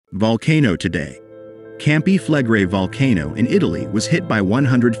Volcano today. Campi Flegrei volcano in Italy was hit by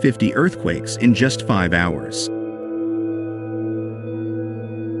 150 earthquakes in just 5 hours.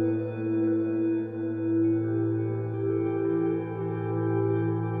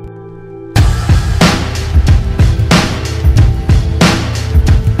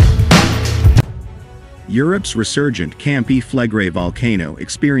 Europe's resurgent Campi Flegrei volcano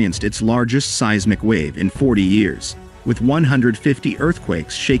experienced its largest seismic wave in 40 years, with 150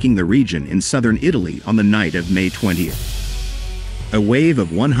 earthquakes shaking the region in southern Italy on the night of May 20th. A wave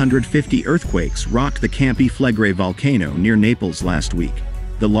of 150 earthquakes rocked the Campi Flegrei volcano near Naples last week,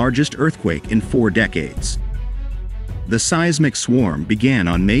 the largest earthquake in 4 decades. The seismic swarm began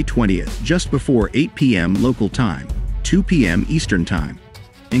on May 20th just before 8 p.m. local time, 2 p.m. Eastern Time,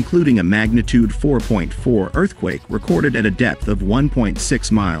 including a magnitude 4.4 earthquake recorded at a depth of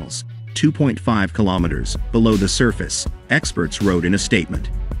 1.6 miles, 2.5 kilometers, below the surface, experts wrote in a statement.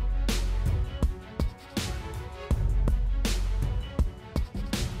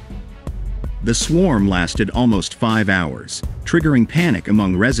 The swarm lasted almost 5 hours, triggering panic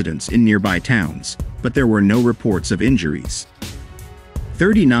among residents in nearby towns, but there were no reports of injuries.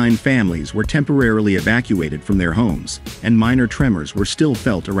 39 families were temporarily evacuated from their homes, and minor tremors were still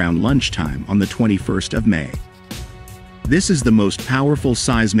felt around lunchtime on the 21st of May. This is the most powerful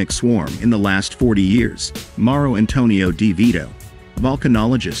seismic swarm in the last 40 years, Mauro Antonio Di Vito,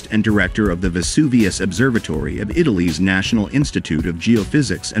 volcanologist and director of the Vesuvius Observatory of Italy's National Institute of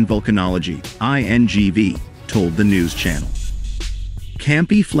Geophysics and Volcanology, INGV, told the news channel.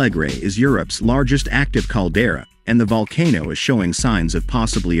 Campi Flegrei is Europe's largest active caldera, and the volcano is showing signs of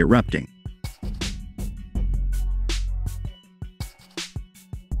possibly erupting.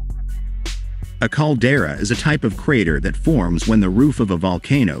 A caldera is a type of crater that forms when the roof of a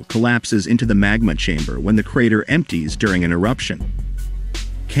volcano collapses into the magma chamber when the crater empties during an eruption.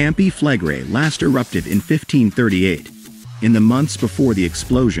 Campi Flegrei last erupted in 1538. In the months before the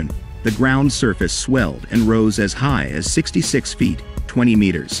explosion, the ground surface swelled and rose as high as 66 feet, 20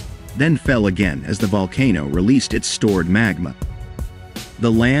 meters, then fell again as the volcano released its stored magma.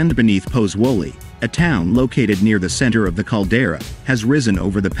 The land beneath Pozzuoli, a town located near the center of the caldera, has risen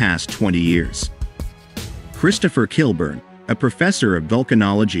over the past 20 years. Christopher Kilburn, a professor of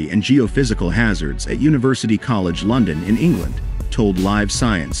volcanology and geophysical hazards at University College London in England, told Live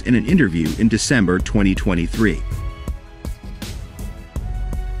Science in an interview in December 2023.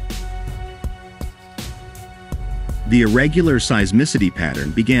 The irregular seismicity pattern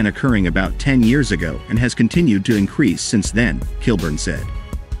began occurring about 10 years ago and has continued to increase since then, Kilburn said.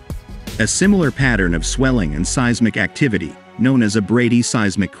 A similar pattern of swelling and seismic activity, known as a Brady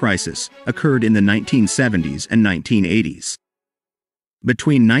seismic crisis, occurred in the 1970s and 1980s.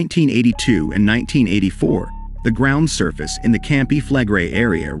 Between 1982 and 1984, the ground surface in the Campi Flegrei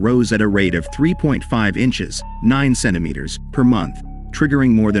area rose at a rate of 3.5 inches, 9 centimeters, per month,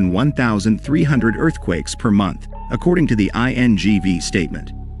 triggering more than 1,300 earthquakes per month, according to the INGV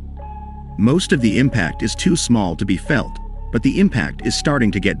statement. Most of the impact is too small to be felt, but the impact is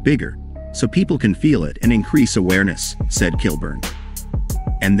starting to get bigger, so people can feel it and increase awareness, said Kilburn.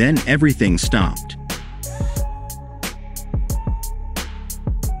 And then everything stopped.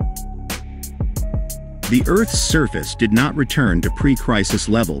 The Earth's surface did not return to pre-crisis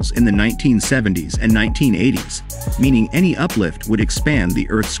levels in the 1970s and 1980s, meaning any uplift would expand the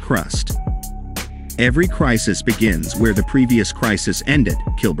Earth's crust. Every crisis begins where the previous crisis ended,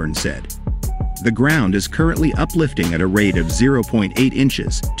 Kilburn said. The ground is currently uplifting at a rate of 0.8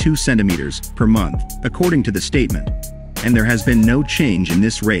 inches, 2 centimeters, per month, according to the statement, and there has been no change in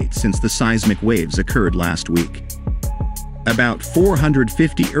this rate since the seismic waves occurred last week. About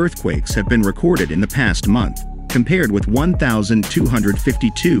 450 earthquakes have been recorded in the past month, compared with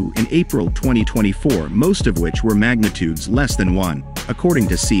 1,252 in April 2024, most of which were magnitudes less than 1, according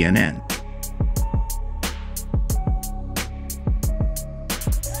to CNN.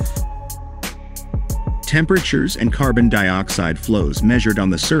 Temperatures and carbon dioxide flows measured on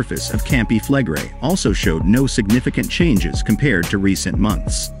the surface of Campi Flegrei also showed no significant changes compared to recent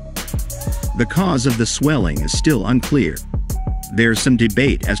months. The cause of the swelling is still unclear. There's some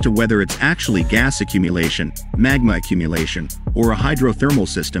debate as to whether it's actually gas accumulation, magma accumulation, or a hydrothermal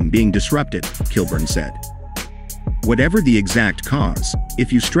system being disrupted, Kilburn said. Whatever the exact cause,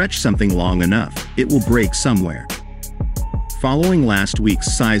 if you stretch something long enough, it will break somewhere. Following last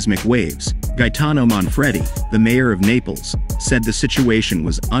week's seismic waves, Gaetano Manfredi, the mayor of Naples, said the situation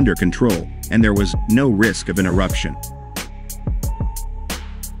was under control and there was no risk of an eruption.